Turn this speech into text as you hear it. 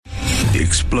The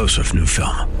explosive new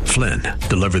film, Flynn,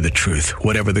 deliver the truth,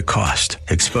 whatever the cost.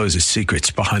 Exposes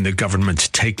secrets behind the government's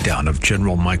takedown of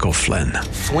General Michael Flynn.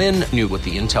 Flynn knew what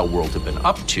the intel world had been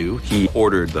up to. He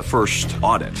ordered the first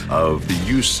audit of the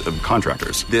use of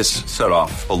contractors. This set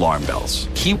off alarm bells.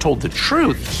 He told the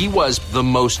truth. He was the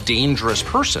most dangerous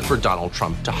person for Donald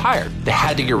Trump to hire. They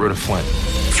had to get rid of Flynn.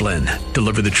 Flynn,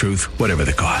 deliver the truth, whatever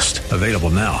the cost. Available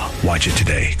now. Watch it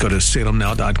today. Go to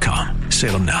salemnow.com.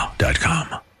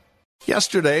 salemnow.com.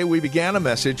 Yesterday, we began a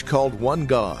message called One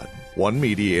God, One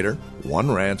Mediator,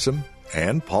 One Ransom,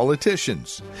 and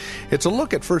Politicians. It's a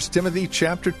look at 1 Timothy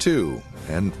chapter 2,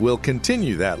 and we'll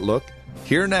continue that look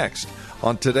here next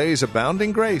on today's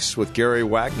Abounding Grace with Gary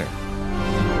Wagner.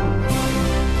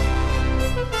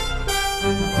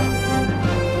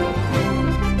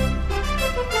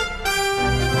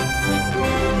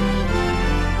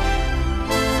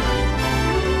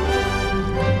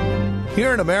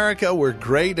 Here in America, we're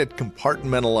great at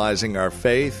compartmentalizing our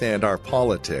faith and our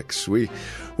politics. We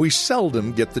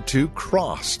seldom get the two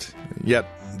crossed, yet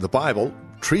the Bible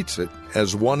treats it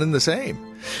as one and the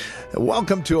same.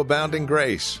 Welcome to Abounding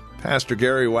Grace. Pastor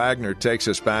Gary Wagner takes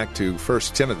us back to 1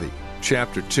 Timothy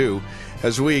chapter 2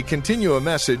 as we continue a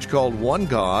message called One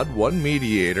God, One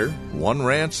Mediator, One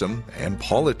Ransom, and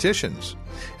Politicians.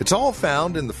 It's all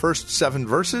found in the first 7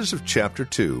 verses of chapter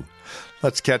 2.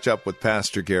 Let's catch up with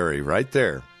Pastor Gary right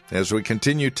there as we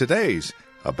continue today's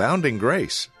Abounding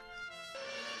Grace.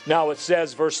 Now it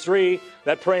says, verse 3,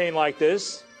 that praying like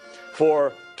this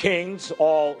for kings,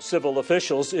 all civil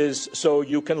officials, is so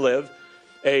you can live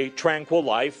a tranquil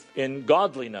life in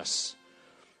godliness.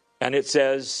 And it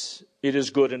says, it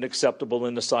is good and acceptable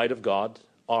in the sight of God,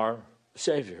 our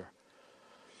Savior.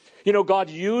 You know, God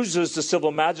uses the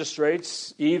civil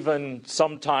magistrates, even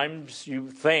sometimes, you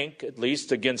think, at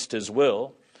least against his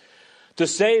will, to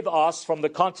save us from the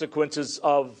consequences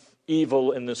of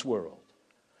evil in this world.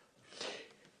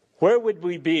 Where would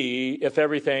we be if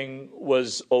everything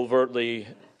was overtly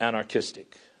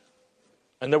anarchistic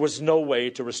and there was no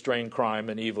way to restrain crime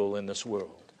and evil in this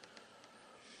world?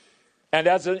 And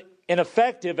as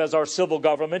ineffective as our civil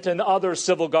government and other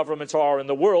civil governments are in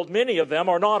the world, many of them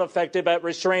are not effective at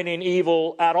restraining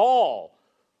evil at all.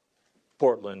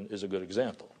 Portland is a good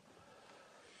example.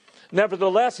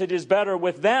 Nevertheless, it is better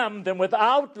with them than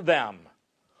without them.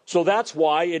 So that's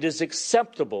why it is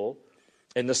acceptable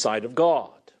in the sight of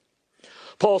God.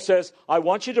 Paul says, I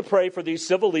want you to pray for these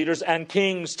civil leaders and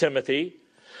kings, Timothy,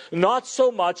 not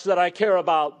so much that I care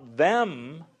about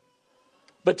them,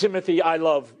 but Timothy, I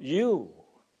love you.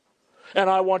 And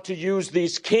I want to use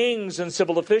these kings and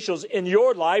civil officials in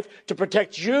your life to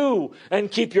protect you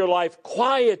and keep your life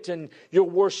quiet and your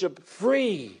worship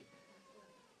free.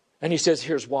 And he says,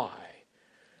 here's why.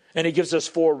 And he gives us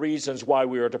 4 reasons why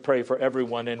we are to pray for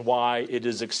everyone and why it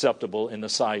is acceptable in the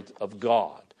sight of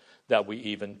God that we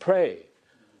even pray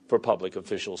for public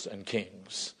officials and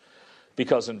kings.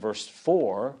 Because in verse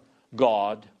 4,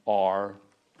 God, our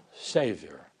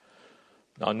Savior.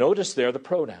 Now notice there the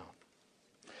pronoun.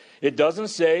 It doesn't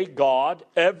say God,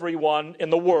 everyone in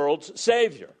the world's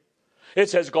Savior. It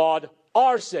says God,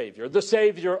 our Savior, the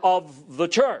Savior of the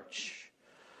church,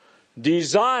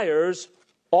 desires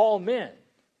all men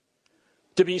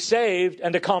to be saved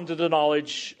and to come to the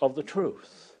knowledge of the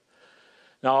truth.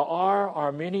 Now, our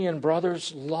Arminian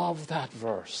brothers love that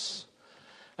verse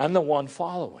and the one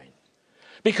following,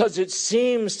 because it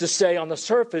seems to say on the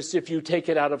surface, if you take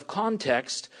it out of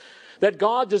context, that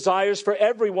God desires for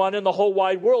everyone in the whole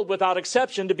wide world without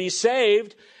exception to be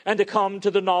saved and to come to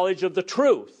the knowledge of the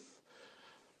truth.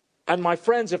 And my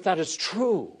friends, if that is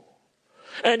true,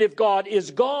 and if God is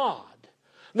God,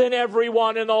 then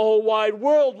everyone in the whole wide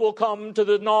world will come to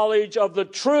the knowledge of the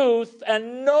truth,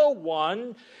 and no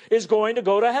one is going to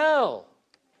go to hell.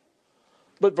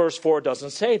 But verse 4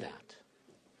 doesn't say that.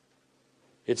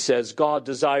 It says God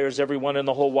desires everyone in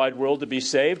the whole wide world to be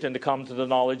saved and to come to the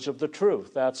knowledge of the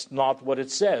truth. That's not what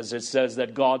it says. It says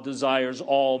that God desires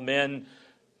all men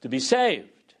to be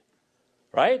saved.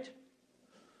 Right?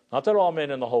 Not that all men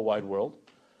in the whole wide world,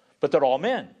 but that all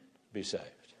men be saved.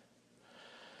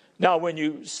 Now, when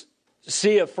you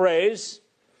see a phrase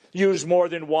used more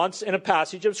than once in a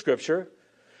passage of Scripture,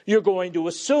 you're going to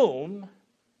assume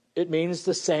it means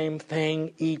the same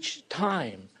thing each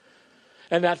time.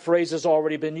 And that phrase has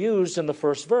already been used in the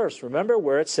first verse. Remember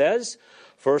where it says,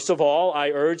 first of all,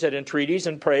 I urge that entreaties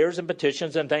and prayers and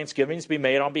petitions and thanksgivings be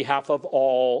made on behalf of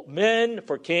all men,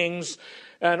 for kings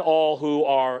and all who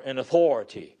are in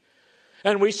authority.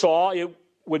 And we saw it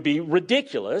would be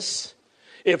ridiculous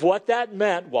if what that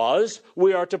meant was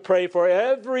we are to pray for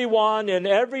everyone in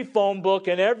every phone book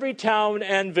in every town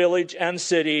and village and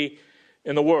city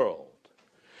in the world.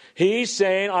 He's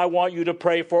saying, I want you to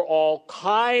pray for all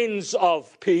kinds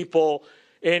of people,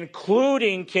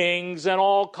 including kings and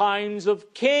all kinds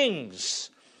of kings.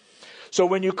 So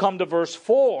when you come to verse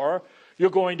 4, you're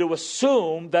going to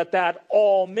assume that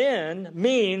all men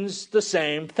means the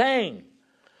same thing.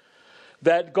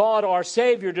 That God, our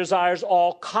Savior, desires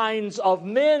all kinds of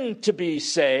men to be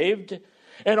saved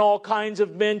and all kinds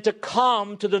of men to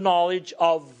come to the knowledge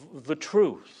of the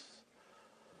truth.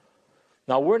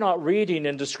 Now, we're not reading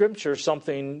into Scripture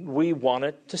something we want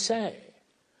it to say.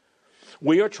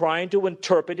 We are trying to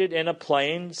interpret it in a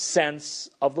plain sense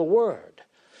of the word.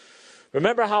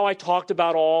 Remember how I talked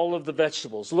about all of the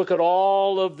vegetables? Look at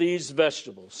all of these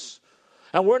vegetables.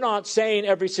 And we're not saying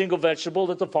every single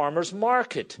vegetable at the farmer's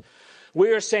market.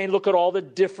 We are saying look at all the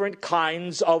different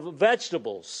kinds of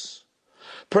vegetables.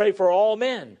 Pray for all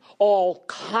men, all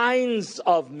kinds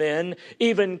of men,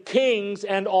 even kings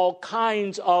and all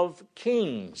kinds of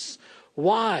kings.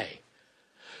 Why?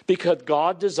 Because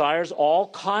God desires all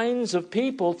kinds of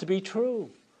people to be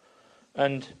true.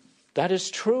 And that is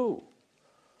true.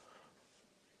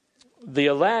 The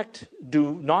elect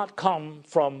do not come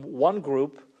from one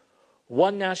group,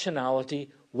 one nationality,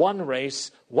 one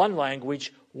race, one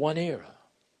language, one era.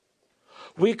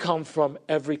 We come from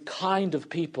every kind of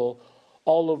people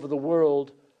all over the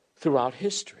world throughout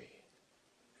history.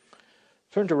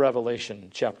 Turn to Revelation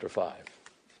chapter 5.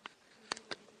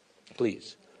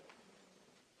 Please.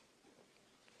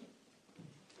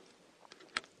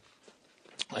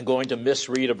 I'm going to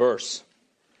misread a verse.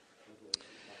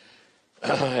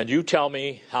 And you tell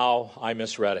me how I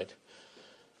misread it.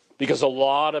 Because a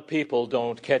lot of people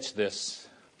don't catch this.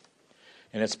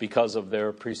 And it's because of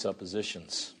their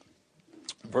presuppositions.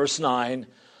 Verse 9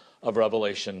 of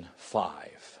Revelation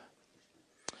 5.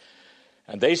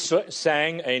 And they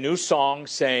sang a new song,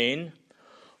 saying,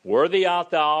 Worthy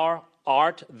art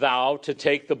thou to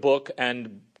take the book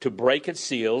and to break its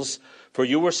seals, for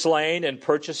you were slain and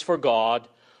purchased for God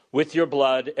with your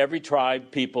blood every tribe,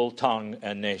 people, tongue,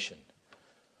 and nation.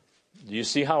 Do you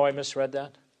see how I misread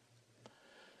that?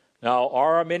 Now,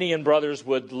 our Arminian brothers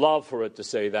would love for it to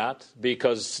say that,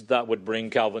 because that would bring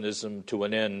Calvinism to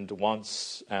an end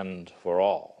once and for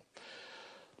all.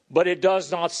 But it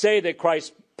does not say that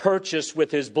Christ purchased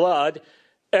with his blood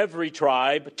every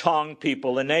tribe, tongue,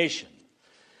 people, and nation.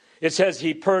 It says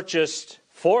he purchased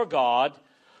for God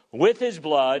with his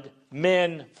blood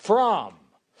men from,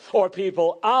 or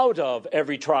people out of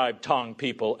every tribe, tongue,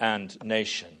 people, and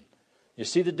nation. You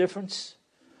see the difference?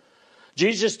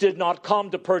 Jesus did not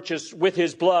come to purchase with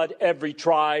his blood every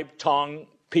tribe, tongue,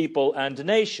 people, and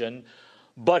nation,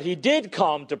 but he did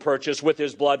come to purchase with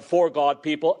his blood for God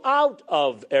people out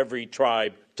of every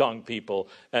tribe, tongue, people,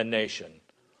 and nation.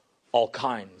 All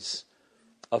kinds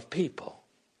of people.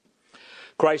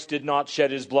 Christ did not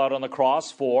shed his blood on the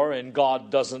cross for, and God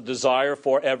doesn't desire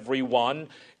for everyone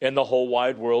in the whole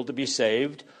wide world to be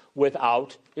saved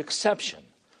without exception.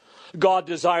 God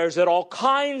desires that all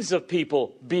kinds of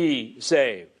people be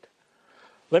saved.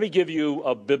 Let me give you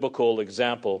a biblical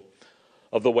example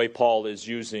of the way Paul is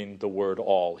using the word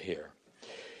all here.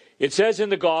 It says in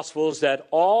the Gospels that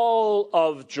all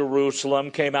of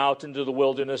Jerusalem came out into the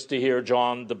wilderness to hear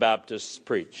John the Baptist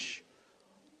preach.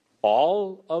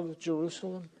 All of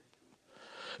Jerusalem?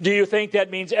 Do you think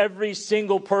that means every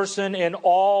single person in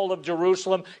all of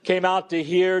Jerusalem came out to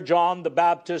hear John the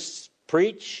Baptist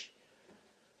preach?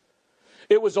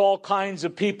 It was all kinds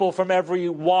of people from every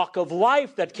walk of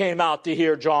life that came out to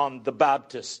hear John the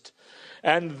Baptist.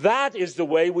 And that is the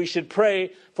way we should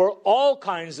pray for all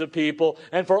kinds of people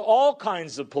and for all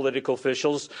kinds of political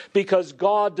officials, because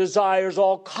God desires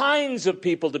all kinds of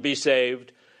people to be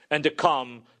saved and to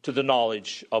come to the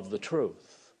knowledge of the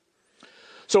truth.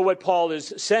 So what Paul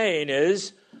is saying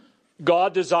is,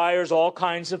 God desires all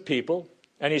kinds of people,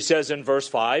 and he says in verse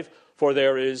 5, for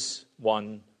there is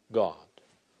one God.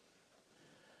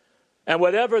 And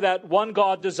whatever that one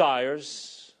God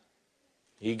desires,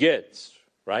 he gets,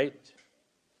 right?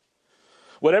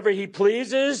 Whatever he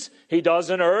pleases, he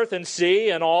does in earth and sea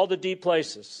and all the deep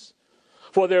places.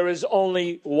 For there is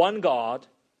only one God,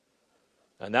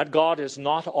 and that God is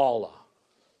not Allah.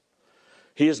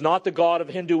 He is not the God of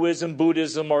Hinduism,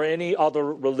 Buddhism, or any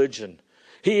other religion.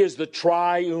 He is the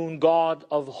triune God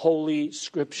of Holy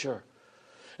Scripture.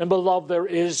 And beloved, there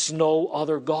is no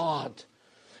other God.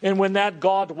 And when that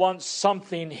God wants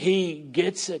something, he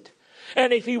gets it.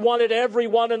 And if he wanted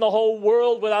everyone in the whole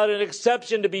world without an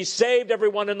exception to be saved,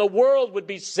 everyone in the world would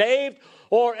be saved,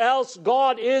 or else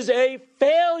God is a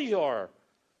failure.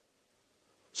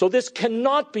 So this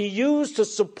cannot be used to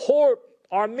support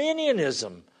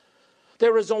Arminianism.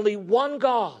 There is only one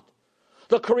God.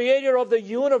 the creator of the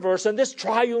universe, and this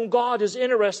triune God is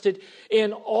interested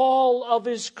in all of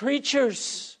his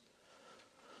creatures.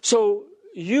 So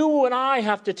you and I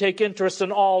have to take interest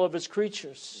in all of his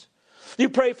creatures. You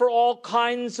pray for all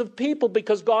kinds of people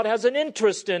because God has an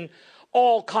interest in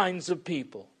all kinds of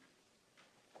people.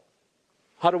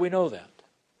 How do we know that?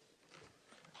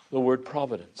 The word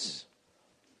providence.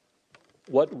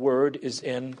 What word is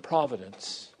in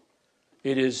providence?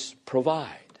 It is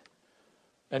provide.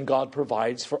 And God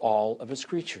provides for all of his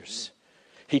creatures.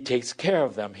 He takes care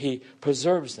of them. He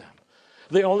preserves them.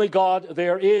 The only God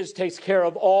there is takes care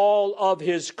of all of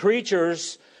his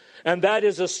creatures. And that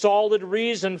is a solid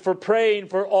reason for praying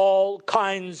for all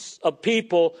kinds of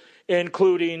people,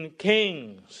 including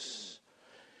kings.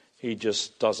 He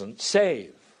just doesn't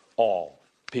save all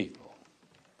people.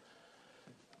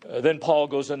 Then Paul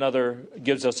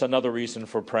gives us another reason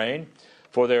for praying.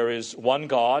 For there is one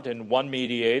God and one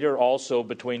mediator also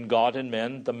between God and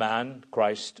men, the man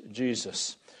Christ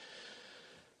Jesus.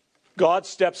 God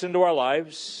steps into our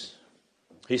lives.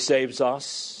 He saves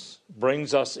us,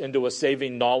 brings us into a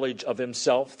saving knowledge of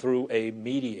himself through a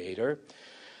mediator.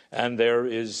 And there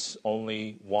is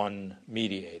only one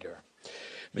mediator.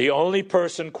 The only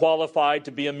person qualified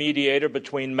to be a mediator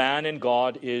between man and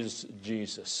God is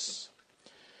Jesus.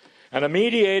 And a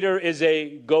mediator is a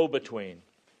go-between.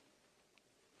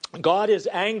 God is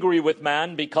angry with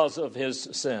man because of his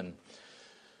sin.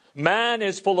 Man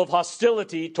is full of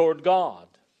hostility toward God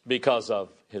because of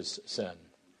his sin.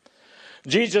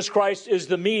 Jesus Christ is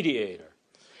the mediator.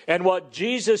 And what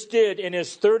Jesus did in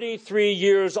his 33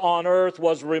 years on earth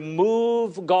was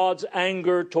remove God's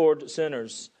anger toward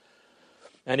sinners.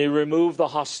 And he removed the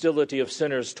hostility of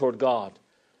sinners toward God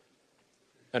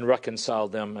and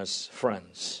reconciled them as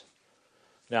friends.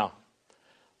 Now,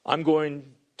 I'm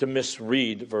going to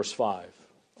misread verse 5.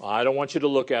 I don't want you to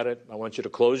look at it. I want you to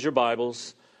close your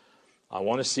Bibles. I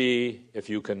want to see if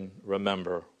you can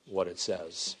remember what it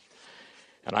says.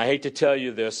 And I hate to tell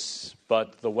you this,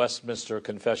 but the Westminster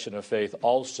Confession of Faith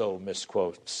also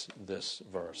misquotes this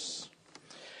verse.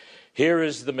 Here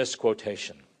is the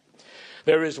misquotation.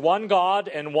 There is one God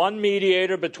and one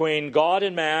mediator between God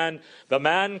and man, the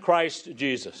man Christ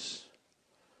Jesus.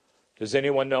 Does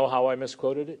anyone know how I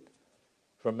misquoted it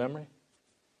from memory?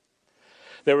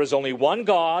 There is only one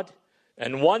God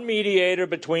and one mediator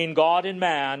between God and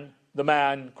man, the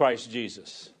man Christ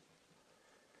Jesus.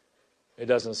 It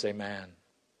doesn't say man.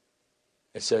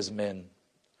 It says men.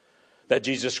 That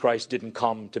Jesus Christ didn't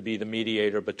come to be the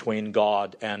mediator between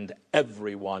God and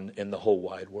everyone in the whole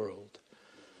wide world.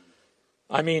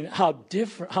 I mean,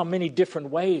 how many different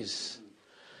ways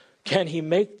can he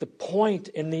make the point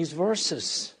in these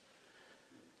verses?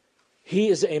 He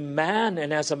is a man,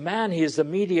 and as a man, he is the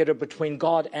mediator between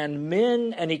God and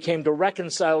men, and he came to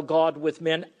reconcile God with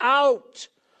men out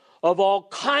of all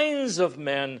kinds of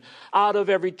men, out of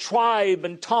every tribe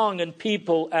and tongue and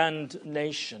people and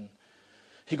nation.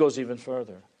 He goes even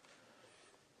further.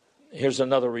 Here's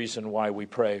another reason why we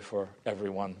pray for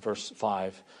everyone. Verse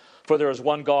 5. For there is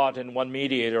one God and one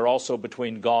mediator also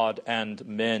between God and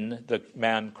men, the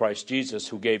man Christ Jesus,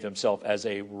 who gave himself as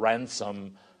a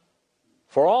ransom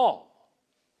for all.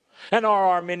 And our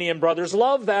Arminian brothers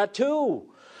love that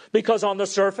too. Because on the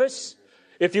surface,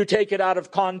 if you take it out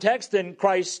of context, then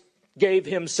Christ gave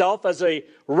himself as a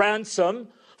ransom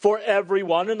for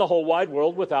everyone in the whole wide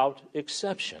world without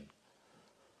exception.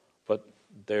 But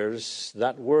there's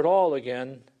that word all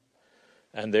again.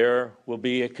 And there will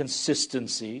be a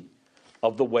consistency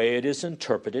of the way it is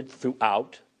interpreted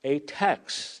throughout a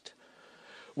text.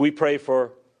 We pray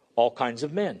for all kinds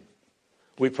of men.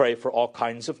 We pray for all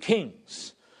kinds of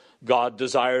kings. God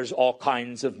desires all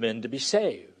kinds of men to be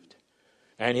saved.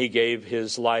 And he gave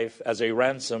his life as a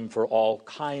ransom for all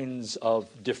kinds of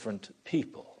different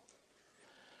people.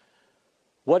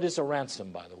 What is a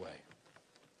ransom, by the way?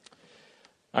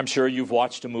 I'm sure you've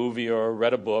watched a movie or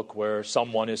read a book where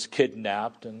someone is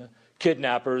kidnapped and the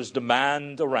kidnappers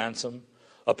demand a ransom,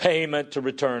 a payment to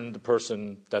return the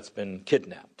person that's been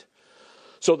kidnapped.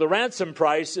 So the ransom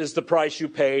price is the price you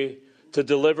pay to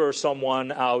deliver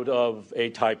someone out of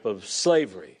a type of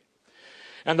slavery.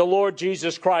 And the Lord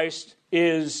Jesus Christ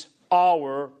is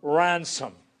our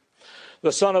ransom.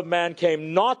 The Son of Man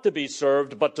came not to be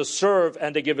served, but to serve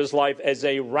and to give his life as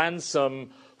a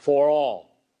ransom for all.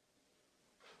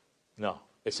 No,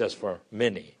 it says for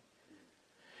many.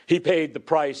 He paid the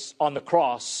price on the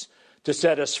cross to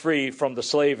set us free from the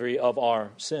slavery of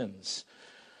our sins.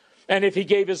 And if he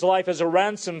gave his life as a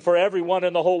ransom for everyone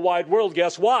in the whole wide world,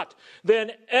 guess what?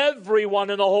 Then everyone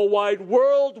in the whole wide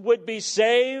world would be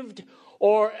saved,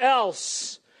 or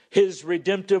else his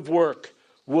redemptive work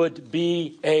would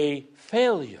be a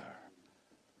failure.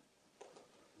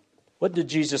 What did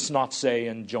Jesus not say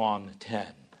in John 10?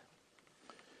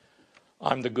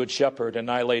 I'm the good shepherd, and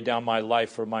I lay down my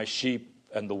life for my sheep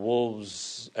and the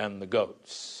wolves and the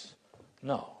goats.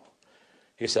 No.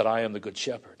 He said, I am the good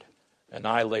shepherd, and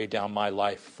I lay down my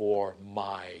life for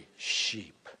my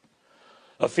sheep.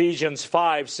 Ephesians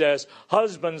 5 says,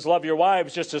 husbands, love your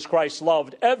wives just as Christ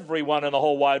loved everyone in the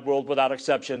whole wide world without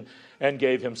exception and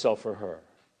gave himself for her.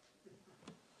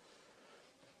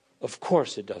 Of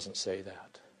course it doesn't say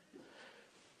that.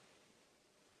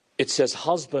 It says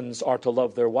husbands are to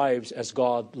love their wives as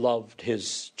God loved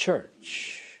his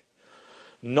church.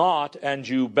 Not, and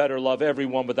you better love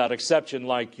everyone without exception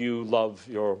like you love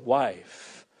your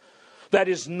wife. That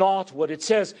is not what it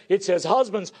says. It says,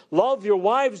 husbands, love your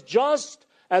wives just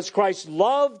as Christ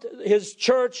loved his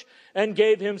church and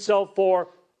gave himself for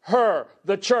her,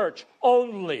 the church,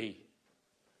 only.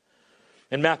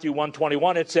 In Matthew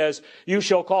 1:21 it says, you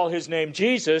shall call his name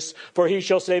Jesus, for he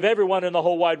shall save everyone in the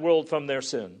whole wide world from their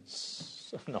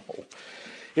sins. No.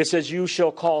 It says, you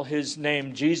shall call his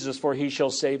name Jesus, for he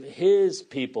shall save his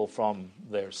people from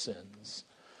their sins.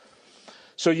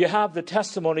 So you have the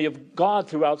testimony of God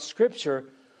throughout Scripture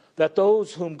that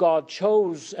those whom God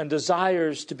chose and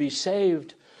desires to be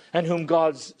saved and whom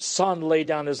God's Son laid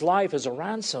down his life as a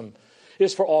ransom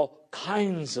is for all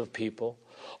kinds of people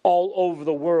all over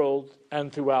the world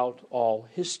and throughout all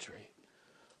history.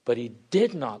 But he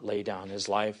did not lay down his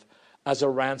life as a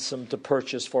ransom to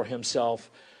purchase for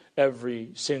himself every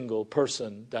single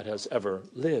person that has ever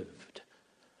lived.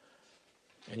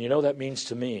 And you know that means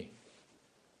to me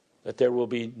that there will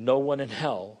be no one in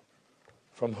hell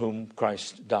from whom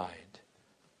Christ died.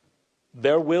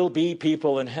 There will be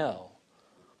people in hell,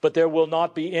 but there will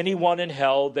not be anyone in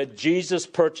hell that Jesus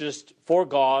purchased for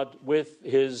God with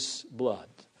his blood.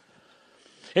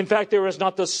 In fact, there is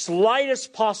not the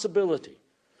slightest possibility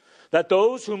that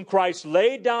those whom Christ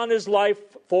laid down his life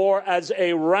for as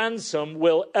a ransom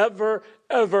will ever,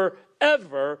 ever,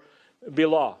 ever be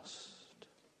lost.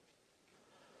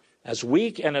 As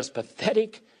weak and as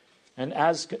pathetic and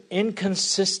as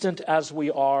inconsistent as we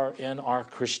are in our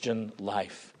Christian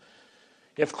life,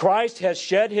 if Christ has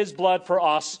shed his blood for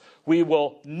us, we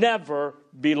will never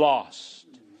be lost.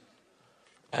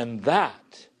 And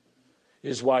that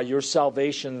is why your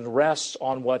salvation rests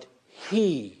on what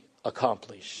he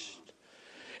accomplished.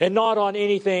 And not on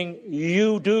anything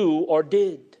you do or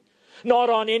did. Not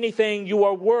on anything you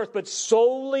are worth, but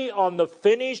solely on the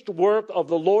finished work of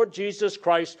the Lord Jesus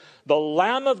Christ, the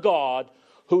Lamb of God,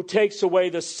 who takes away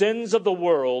the sins of the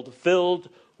world filled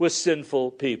with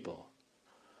sinful people.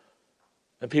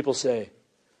 And people say,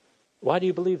 why do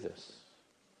you believe this?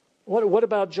 What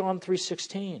about John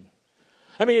 3:16?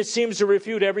 I mean, it seems to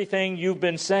refute everything you've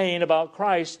been saying about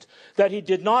Christ, that he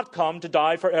did not come to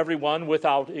die for everyone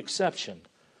without exception.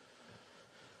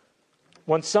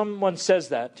 When someone says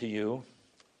that to you,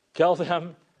 tell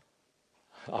them,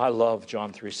 I love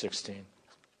John 3:16.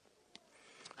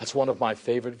 That's one of my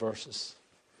favorite verses.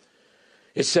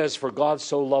 It says, for God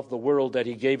so loved the world that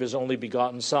he gave his only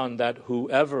begotten Son, that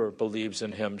whoever believes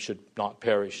in him should not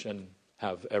perish and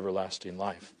have everlasting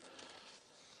life.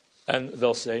 And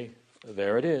they'll say,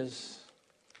 there it is.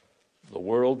 The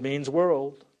world means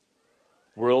world.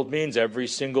 World means every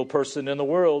single person in the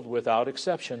world without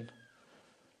exception.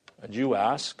 And you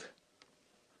ask,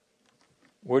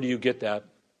 where do you get that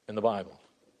in the Bible?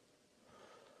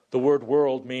 The word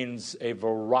world means a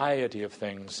variety of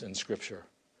things in Scripture.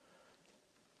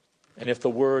 And if the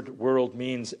word world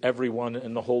means everyone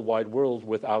in the whole wide world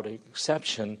without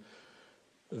exception,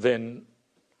 then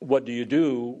what do you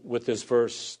do with this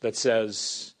verse that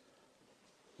says,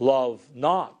 love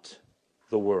not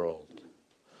the world?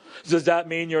 Does that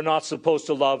mean you're not supposed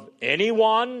to love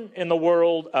anyone in the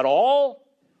world at all?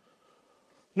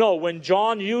 No, when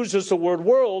John uses the word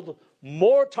world,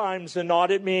 more times than not,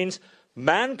 it means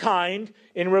mankind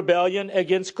in rebellion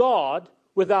against God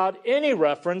without any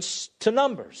reference to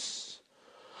numbers.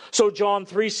 So John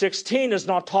 3:16 is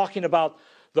not talking about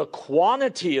the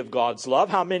quantity of God's love,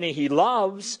 how many he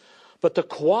loves, but the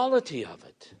quality of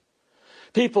it.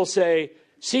 People say,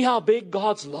 see how big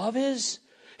God's love is?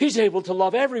 He's able to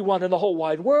love everyone in the whole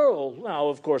wide world. Now,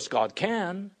 of course, God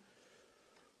can.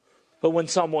 But when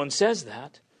someone says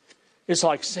that, it's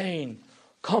like saying,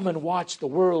 come and watch the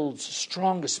world's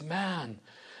strongest man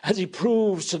as he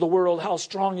proves to the world how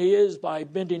strong he is by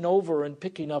bending over and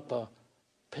picking up a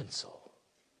pencil.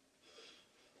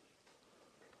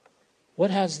 What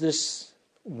has this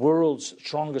world's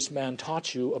strongest man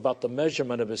taught you about the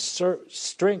measurement of his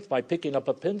strength by picking up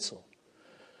a pencil?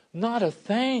 Not a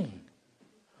thing.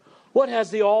 What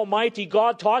has the Almighty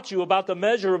God taught you about the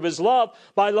measure of His love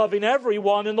by loving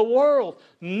everyone in the world?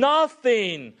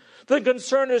 Nothing. The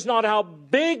concern is not how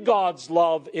big God's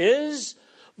love is,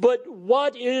 but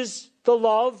what is the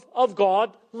love of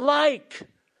God like?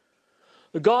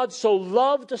 God so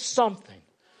loved something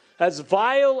as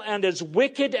vile and as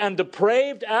wicked and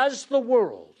depraved as the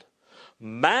world,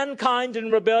 mankind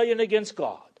in rebellion against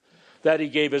God, that He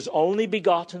gave His only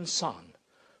begotten Son,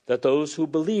 that those who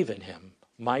believe in Him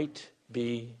might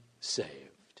be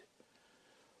saved.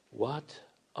 What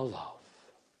a love.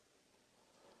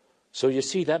 So you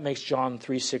see, that makes John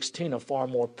 3:16 a far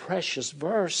more precious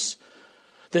verse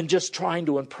than just trying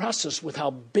to impress us with how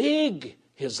big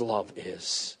His love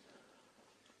is.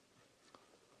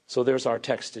 So there's our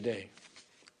text today.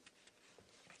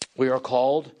 We are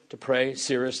called to pray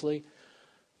seriously,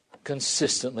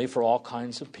 consistently for all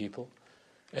kinds of people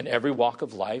in every walk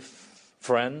of life,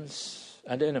 friends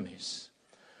and enemies.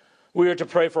 We are to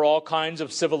pray for all kinds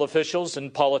of civil officials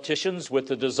and politicians with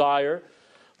the desire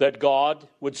that God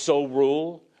would so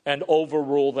rule and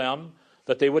overrule them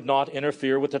that they would not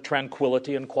interfere with the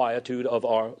tranquility and quietude of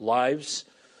our lives,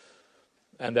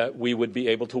 and that we would be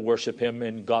able to worship Him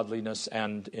in godliness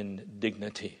and in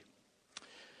dignity.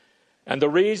 And the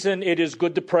reason it is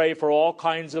good to pray for all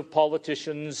kinds of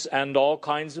politicians and all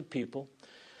kinds of people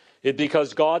is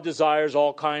because God desires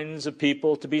all kinds of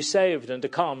people to be saved and to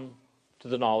come to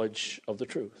the knowledge of the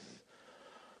truth.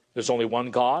 There's only one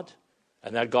God,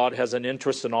 and that God has an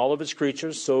interest in all of His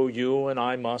creatures, so you and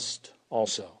I must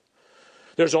also.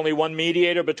 There's only one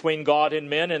mediator between God and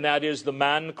men, and that is the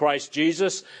man Christ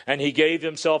Jesus, and He gave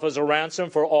Himself as a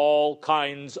ransom for all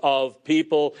kinds of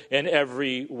people in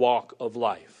every walk of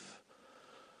life.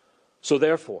 So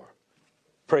therefore,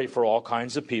 pray for all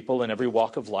kinds of people in every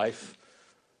walk of life,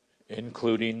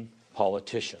 including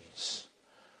politicians.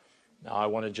 Now I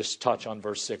want to just touch on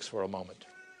verse 6 for a moment.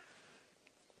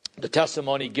 The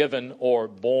testimony given or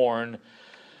born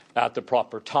at the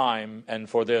proper time, and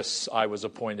for this I was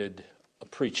appointed a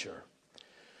preacher.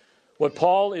 What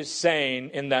Paul is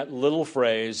saying in that little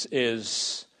phrase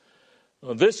is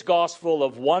this gospel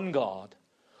of one God,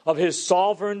 of His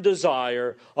sovereign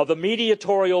desire, of the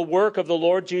mediatorial work of the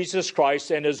Lord Jesus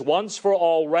Christ and His once for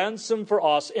all ransom for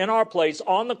us in our place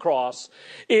on the cross,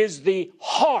 is the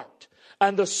heart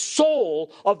and the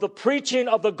soul of the preaching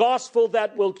of the gospel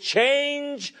that will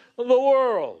change the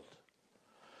world.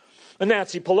 And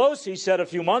Nancy Pelosi said a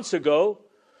few months ago,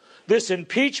 this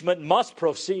impeachment must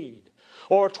proceed,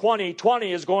 or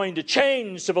 2020 is going to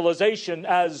change civilization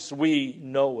as we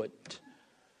know it.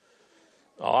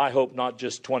 Oh, I hope not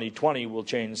just 2020 will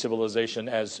change civilization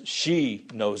as she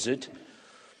knows it,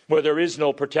 where there is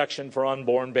no protection for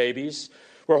unborn babies,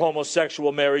 where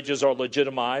homosexual marriages are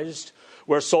legitimized,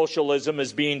 where socialism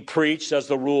is being preached as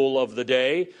the rule of the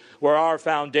day, where our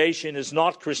foundation is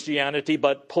not Christianity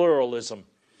but pluralism.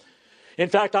 In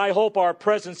fact, I hope our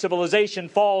present civilization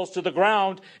falls to the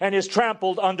ground and is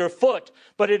trampled underfoot,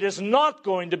 but it is not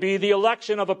going to be the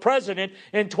election of a president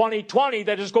in 2020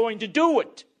 that is going to do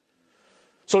it.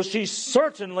 So she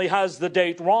certainly has the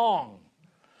date wrong.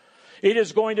 It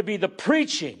is going to be the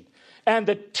preaching and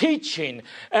the teaching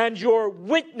and your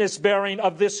witness bearing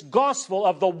of this gospel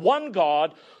of the one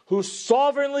God who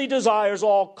sovereignly desires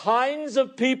all kinds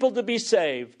of people to be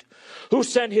saved, who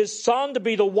sent His Son to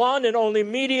be the one and only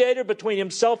mediator between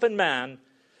Himself and man,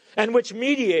 and which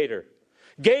mediator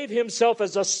gave Himself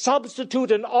as a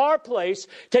substitute in our place,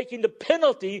 taking the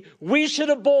penalty we should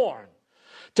have borne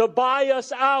to buy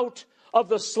us out of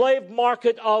the slave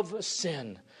market of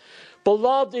sin.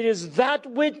 Beloved, it is that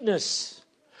witness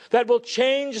that will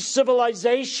change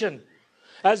civilization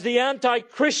as the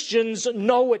anti-Christians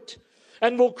know it,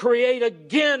 and will create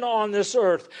again on this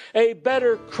earth a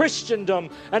better Christendom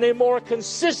and a more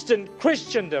consistent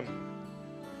Christendom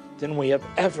than we have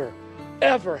ever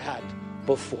had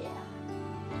before.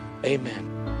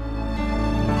 Amen.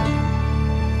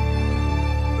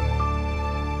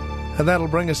 And that'll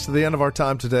bring us to the end of our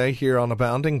time today here on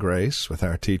Abounding Grace with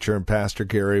our teacher and pastor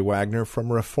Gary Wagner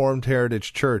from Reformed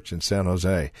Heritage Church in San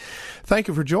Jose. Thank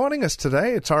you for joining us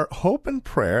today. It's our hope and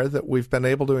prayer that we've been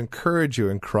able to encourage you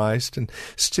in Christ and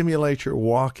stimulate your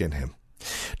walk in Him.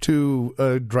 To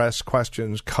address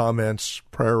questions, comments,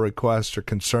 prayer requests, or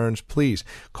concerns, please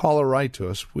call or write to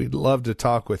us. We'd love to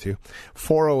talk with you.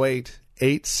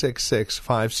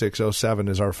 408-866-5607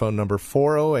 is our phone number,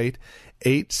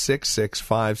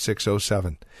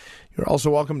 408-866-5607. You're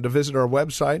also welcome to visit our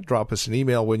website. Drop us an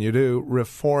email when you do,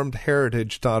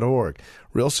 reformedheritage.org.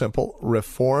 Real simple,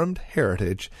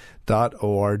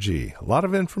 reformedheritage.org. A lot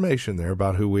of information there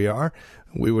about who we are.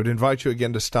 We would invite you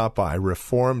again to stop by,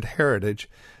 reformedheritage.org.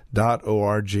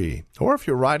 Or if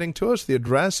you're writing to us, the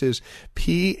address is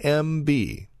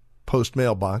PMB, Post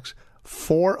Mailbox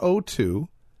 402,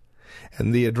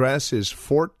 and the address is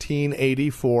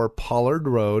 1484 Pollard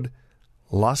Road,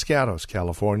 Los Gatos,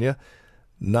 California,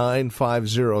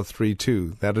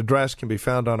 95032. That address can be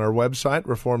found on our website,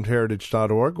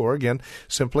 reformedheritage.org, or again,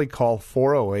 simply call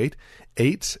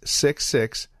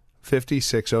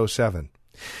 408-866-5607.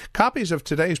 Copies of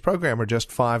today's program are just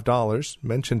 $5.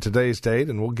 Mention today's date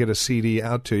and we'll get a CD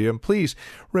out to you. And please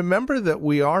remember that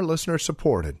we are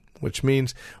listener-supported, which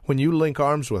means when you link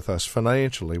arms with us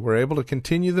financially, we're able to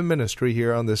continue the ministry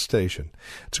here on this station.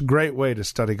 It's a great way to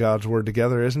study God's Word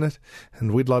together, isn't it?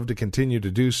 And we'd love to continue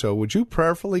to do so. Would you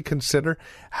prayerfully consider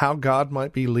how God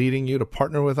might be leading you to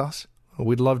partner with us?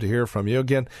 We'd love to hear from you.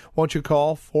 Again, won't you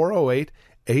call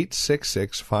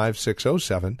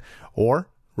 408-866-5607 or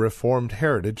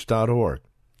reformedheritage.org.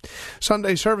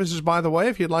 Sunday services, by the way,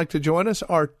 if you'd like to join us,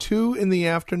 are 2 in the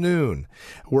afternoon.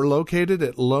 We're located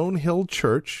at Lone Hill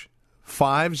Church,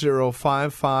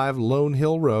 5055 Lone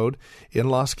Hill Road in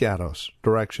Los Gatos.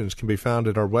 Directions can be found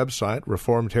at our website,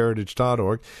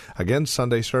 reformedheritage.org. Again,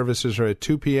 Sunday services are at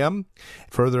 2 p.m.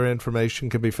 Further information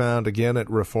can be found again at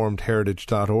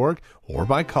reformedheritage.org or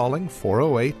by calling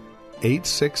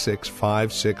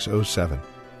 408-866-5607.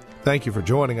 Thank you for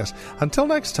joining us. Until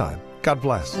next time, God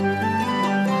bless.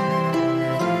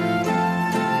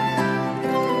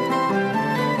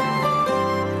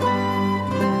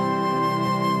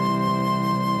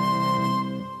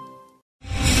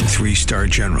 Three-star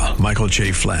General Michael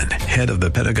J. Flynn, head of the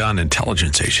Pentagon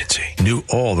Intelligence Agency, knew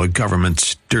all the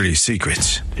government's dirty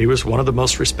secrets. He was one of the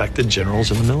most respected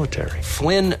generals in the military.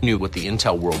 Flynn knew what the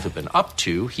intel world had been up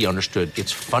to. He understood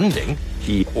its funding.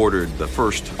 He ordered the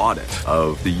first audit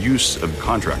of the use of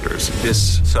contractors.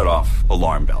 This set off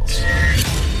alarm bells.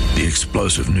 The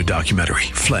explosive new documentary,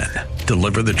 Flynn,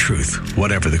 Deliver the Truth,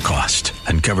 Whatever the Cost,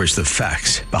 uncovers the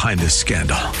facts behind this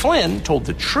scandal. Flynn told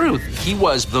the truth. He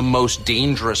was the most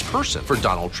dangerous person for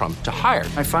Donald Trump to hire.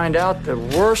 I find out the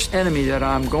worst enemy that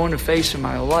I'm going to face in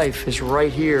my life is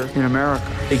right here in America.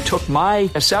 They took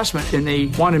my assessment and they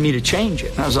wanted me to change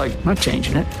it. And I was like, I'm not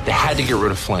changing it. They had to get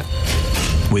rid of Flynn.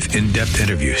 With in-depth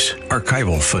interviews,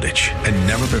 archival footage, and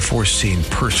never-before-seen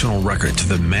personal records of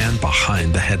the man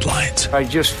behind the headlines. I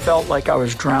just felt like I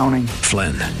was drowning.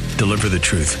 Flynn, Deliver the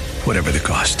Truth, Whatever the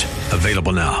Cost.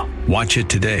 Available now. Watch it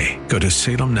today. Go to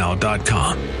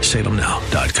salemnow.com.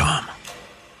 salemnow.com.